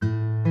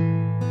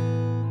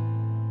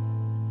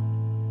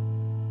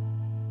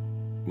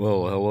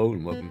Well, hello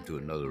and welcome to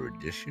another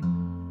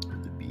edition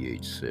of the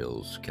BH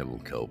Sales Kennel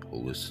Kelp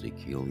Holistic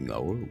Healing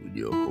Hour with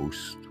your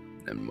host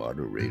and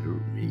moderator,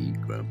 me,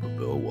 Grandpa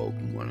Bill.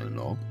 Welcome, one and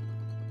all.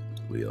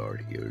 We are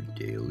here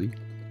daily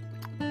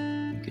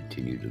and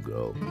continue to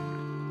grow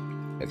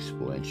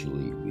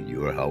exponentially with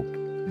your help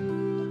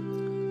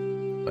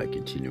by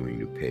continuing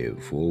to pay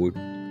it forward.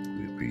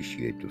 We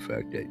appreciate the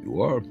fact that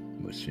you are.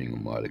 We're seeing a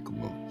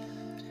modicum of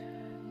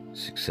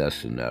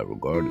success in that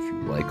regard. If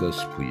you like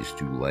us, please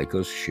do like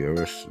us,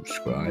 share us,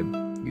 subscribe,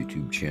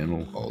 YouTube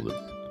channel, all the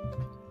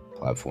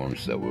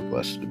platforms that we're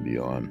blessed to be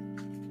on.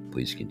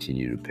 Please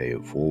continue to pay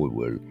it forward.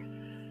 We're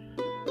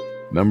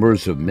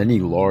members of many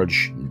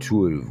large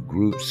intuitive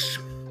groups.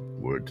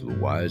 Word to the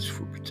wise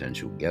for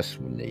potential guests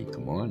when they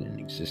come on, and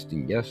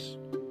existing guests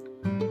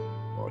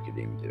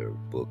marketing their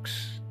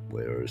books,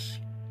 wares,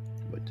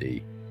 what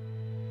they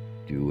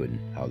do and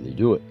how they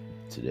do it.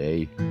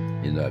 Today,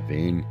 in that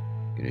vein,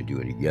 going to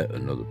do yet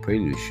another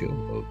prelude show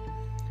of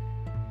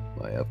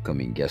my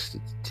upcoming guest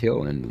at the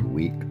tail end of the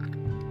week.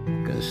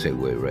 I'm going to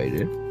segue right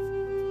in.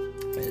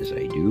 As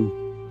I do,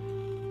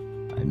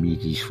 I meet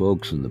these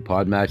folks in the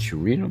Podmatch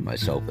arena,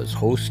 myself as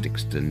host,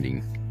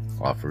 extending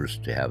offers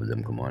to have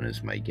them come on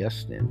as my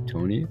guest.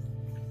 Antonia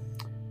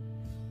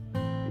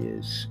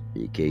is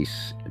a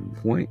case in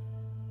point.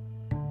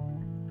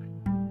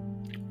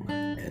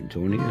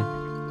 Antonia,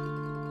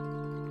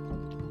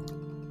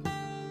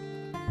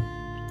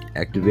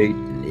 activate,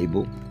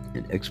 enable,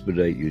 and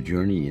expedite your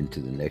journey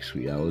into the next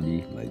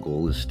reality. My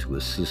goal is to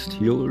assist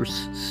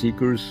healers,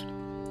 seekers,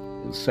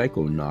 and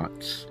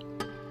psychonauts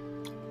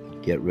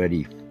get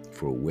ready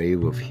for a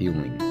wave of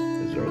healing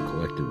as our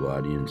collective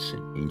audience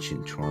and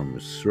ancient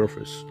traumas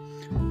surface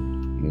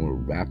more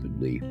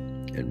rapidly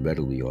and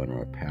readily on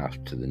our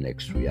path to the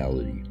next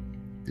reality.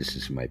 This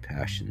is my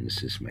passion.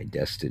 This is my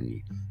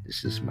destiny.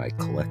 This is my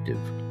collective.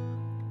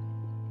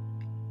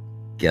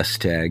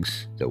 Guest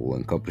tags that will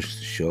encompass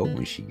the show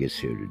when she gets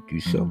here to do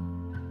so,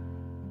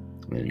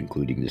 and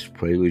including this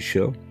prelude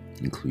show,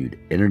 include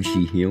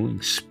energy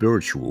healing,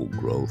 spiritual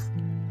growth,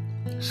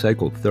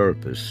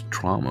 psychotherapist,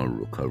 trauma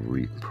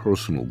recovery,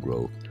 personal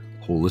growth,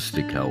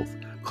 holistic health,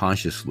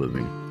 conscious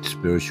living,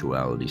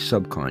 spirituality,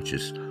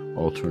 subconscious,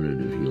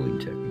 alternative healing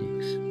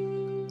techniques.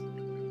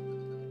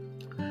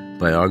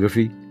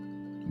 Biography,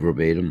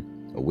 verbatim,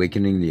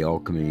 Awakening the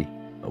Alchemy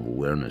of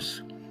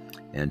Awareness.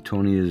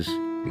 Antonia's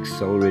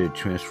accelerated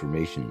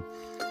transformation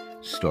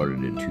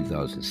started in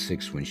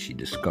 2006 when she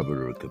discovered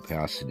her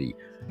capacity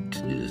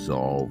to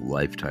dissolve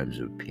lifetimes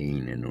of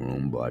pain in her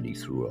own body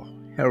through a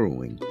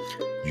harrowing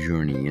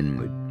journey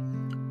inward,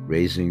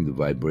 raising the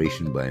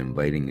vibration by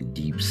inviting a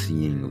deep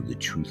seeing of the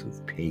truth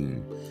of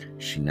pain.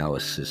 She now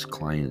assists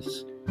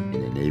clients in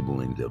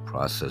enabling the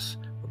process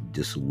of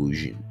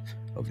dissolution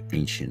of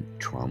ancient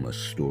trauma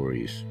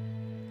stories.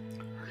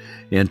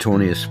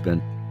 Antonia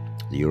spent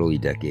the early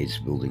decades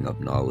building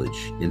up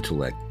knowledge,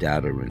 intellect,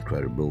 data, and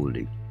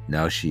credibility.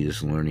 Now she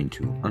is learning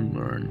to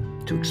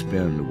unlearn, to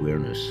expand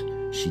awareness.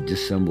 She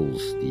disassembles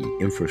the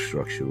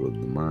infrastructure of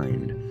the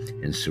mind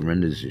and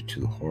surrenders it to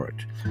the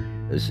heart.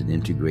 As an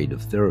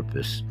integrative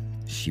therapist,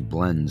 she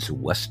blends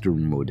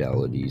Western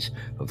modalities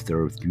of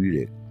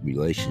therapeutic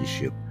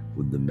relationship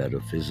with the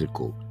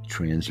metaphysical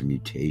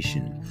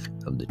transmutation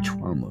of the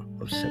trauma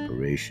of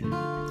separation.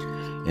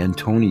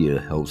 Antonia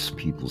helps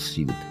people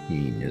see the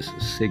pain as a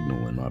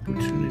signal and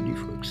opportunity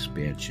for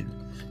expansion,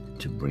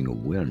 to bring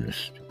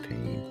awareness to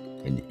pain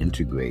and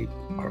integrate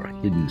our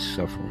hidden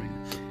suffering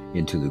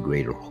into the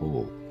greater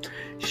whole.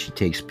 She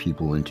takes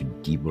people into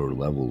deeper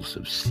levels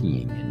of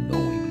seeing and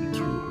knowing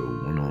through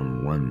her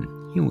one-on-one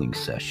healing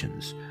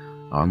sessions,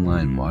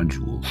 online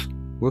modules,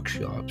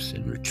 workshops,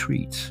 and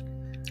retreats.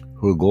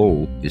 Her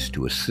goal is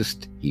to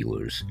assist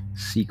healers,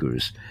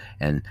 seekers,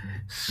 and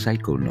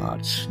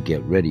psychonauts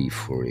get ready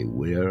for a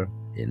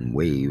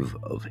wave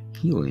of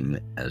healing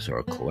as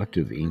our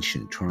collective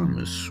ancient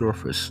traumas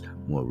surface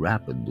more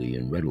rapidly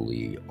and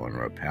readily on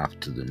our path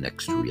to the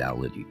next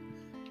reality.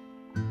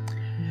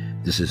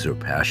 This is her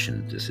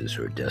passion. This is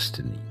her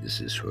destiny.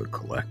 This is her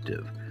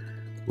collective.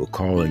 We're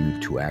calling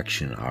to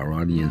action our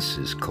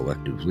audiences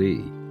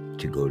collectively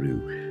to go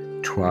to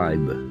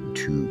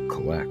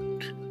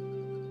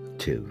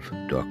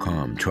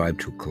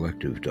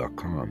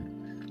tribe2collective.com.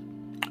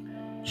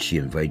 She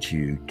invites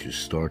you to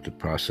start the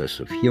process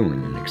of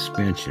healing and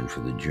expansion for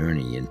the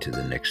journey into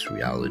the next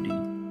reality.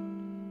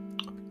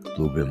 A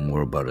little bit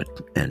more about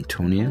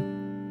Antonia.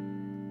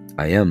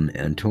 I am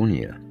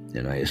Antonia,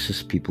 and I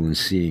assist people in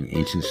seeing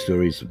ancient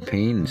stories of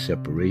pain and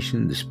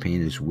separation. This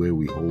pain is where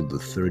we hold the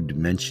third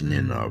dimension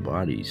in our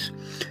bodies.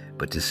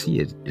 But to see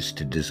it is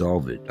to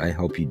dissolve it. I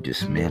help you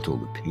dismantle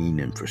the pain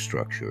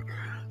infrastructure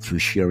through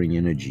sharing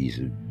energies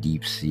of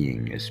deep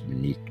seeing, as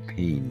beneath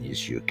pain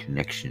is your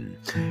connection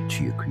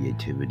to your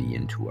creativity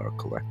and to our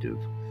collective.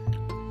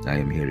 I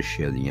am here to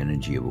share the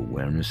energy of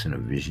awareness and a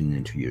vision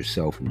into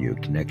yourself and your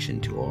connection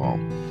to all.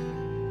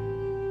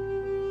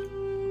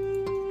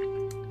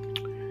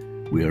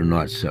 We are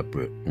not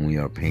separate, only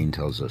our pain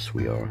tells us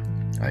we are.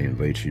 I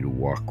invite you to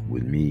walk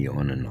with me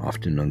on an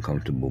often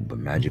uncomfortable but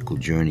magical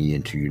journey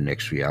into your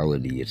next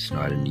reality. It's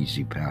not an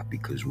easy path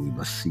because we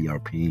must see our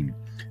pain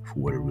for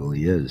what it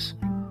really is.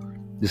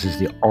 This is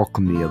the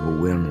alchemy of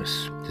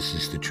awareness. This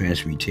is the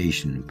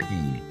transmutation of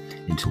pain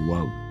into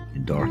love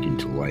and dark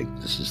into light.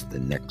 This is the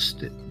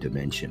next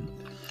dimension.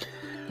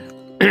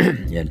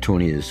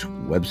 Antonia's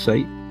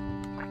website,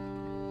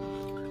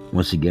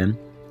 once again,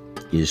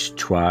 is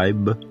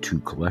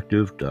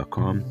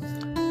tribe2collective.com.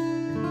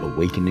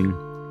 Awakening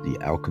the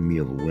alchemy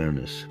of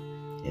awareness.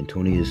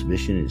 Antonia's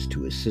mission is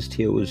to assist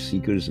healers,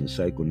 seekers, and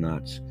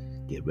psychonauts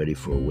get ready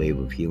for a wave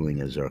of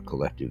healing as our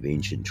collective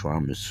ancient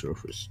traumas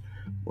surface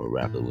more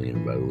rapidly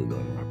and readily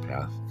on our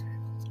path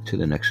to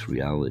the next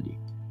reality.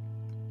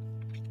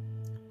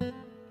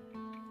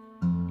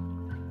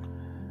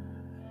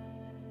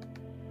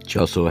 She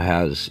also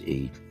has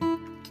a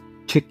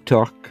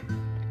TikTok,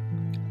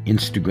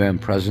 Instagram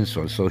presence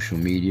on social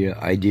media.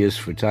 Ideas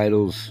for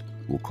titles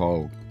we'll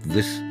call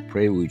this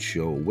Prelude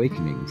Show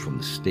Awakening from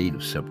the State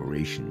of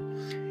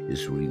Separation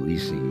is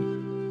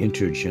Releasing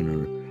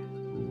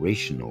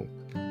Intergenerational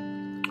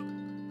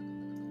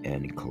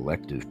and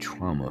Collective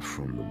Trauma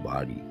from the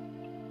Body.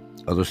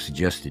 Other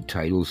suggested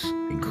titles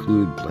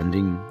include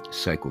Blending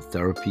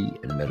Psychotherapy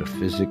and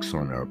Metaphysics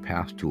on Our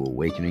Path to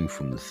Awakening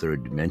from the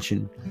Third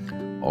Dimension.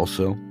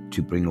 Also,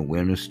 To Bring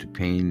Awareness to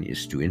Pain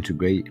is to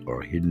Integrate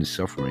Our Hidden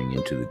Suffering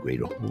into the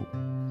Greater Whole.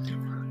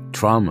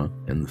 Trauma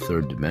and the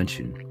Third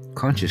Dimension,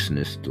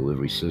 Consciousness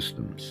Delivery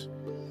Systems.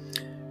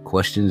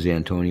 Questions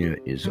Antonia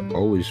is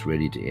always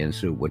ready to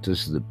answer. What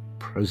does the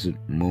present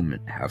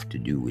moment have to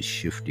do with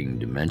shifting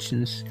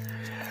dimensions?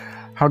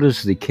 How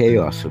does the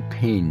chaos of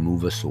pain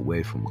move us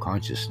away from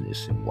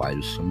consciousness, and why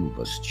do some of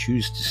us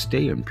choose to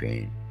stay in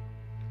pain?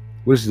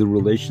 What is the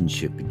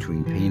relationship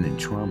between pain and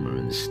trauma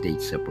and the state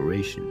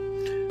separation?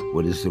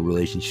 What is the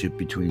relationship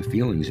between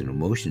feelings and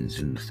emotions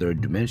in the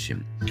third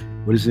dimension?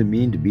 What does it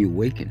mean to be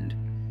awakened?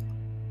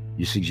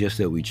 You suggest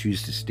that we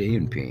choose to stay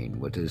in pain.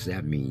 What does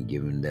that mean,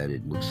 given that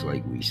it looks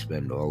like we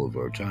spend all of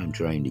our time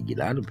trying to get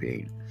out of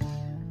pain?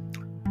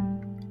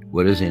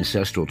 What is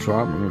ancestral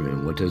trauma,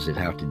 and what does it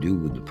have to do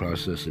with the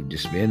process of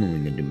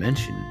dismantling a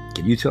dimension?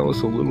 Can you tell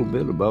us a little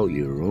bit about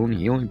your own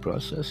healing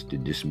process to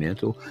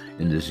dismantle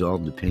and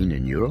dissolve the pain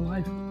in your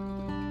life?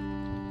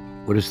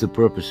 What is the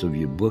purpose of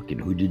your book,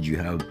 and who did you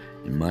have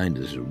in mind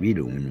as a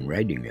reader when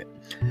writing it?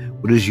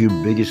 What is your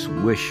biggest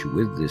wish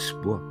with this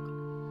book?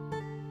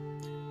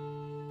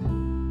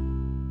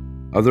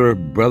 Other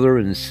brother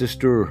and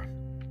sister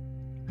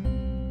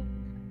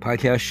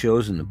podcast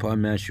shows in the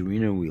Podmatch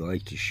arena we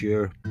like to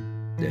share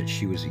that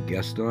she was a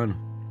guest on.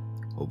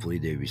 Hopefully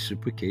they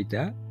reciprocate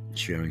that,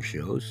 sharing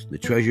shows. The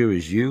Treasure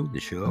Is You, the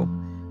show,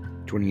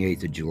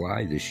 28th of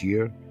July this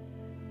year.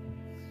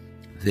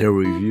 Their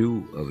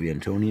review of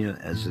Antonia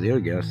as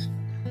their guest.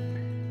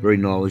 Very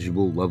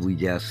knowledgeable, lovely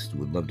guest.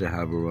 Would love to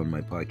have her on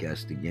my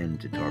podcast again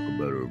to talk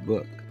about her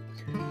book.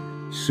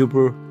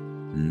 Super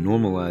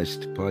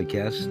Normalized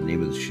Podcast,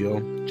 name of the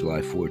show, July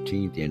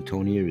 14th.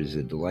 Antonia is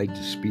a delight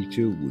to speak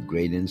to with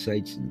great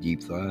insights and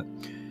deep thought.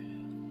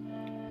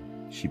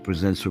 She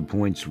presents her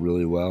points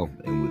really well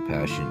and with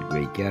passion.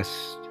 Great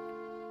guest.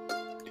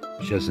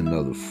 She has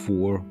another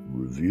 4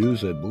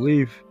 reviews, I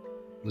believe.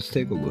 Let's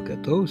take a look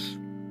at those.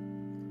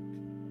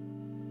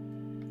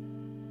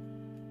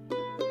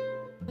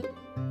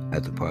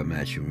 At the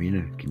Podmatch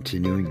Arena,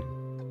 continuing.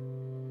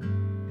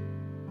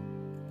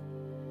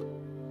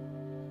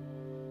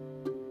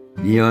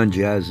 Neon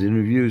Jazz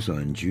Interviews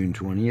on June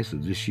 20th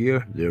of this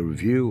year. Their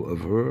review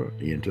of her,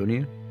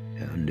 Antonia,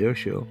 on their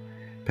show.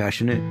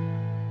 Passionate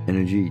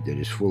energy that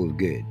is full of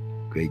good.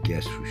 Great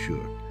guest for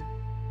sure.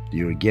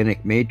 The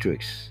Organic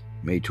Matrix,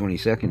 May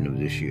 22nd of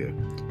this year.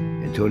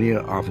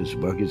 Antonia offers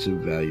buckets of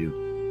value.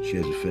 She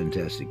has a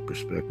fantastic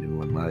perspective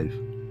on life.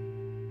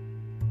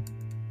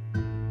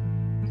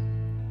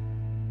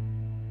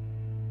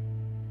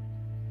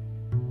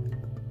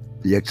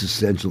 The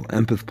Existential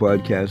Empath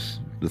Podcast,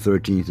 the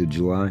 13th of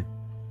July.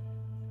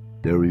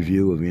 Their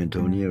review of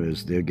Antonia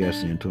as their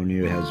guest.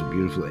 Antonia has a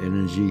beautiful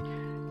energy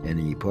and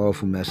a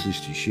powerful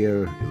message to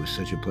share. It was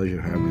such a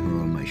pleasure having her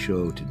on my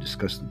show to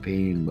discuss the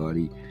pain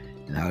body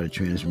and how to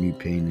transmute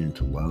pain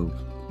into love.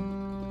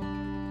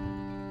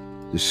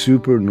 The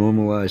Super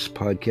Normalized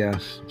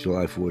Podcast,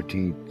 July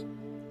 14th.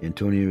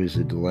 Antonia is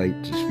a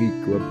delight to speak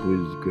up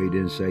with great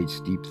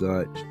insights, deep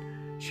thought.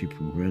 She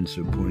presents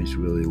her points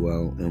really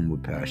well and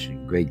with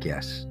passion. Great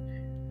guest.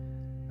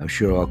 I'm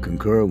sure I'll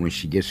concur when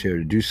she gets here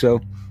to do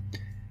so.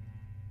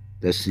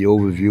 That's the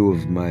overview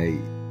of my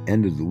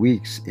end of the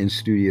week's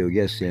in-studio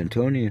guest,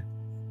 Antonia.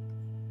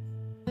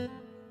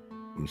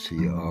 We'll see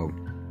you all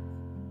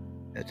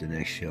at the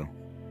next show.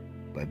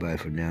 Bye-bye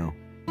for now.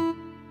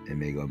 And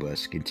may God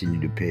bless. Continue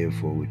to pay it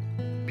forward.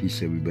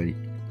 Peace, everybody.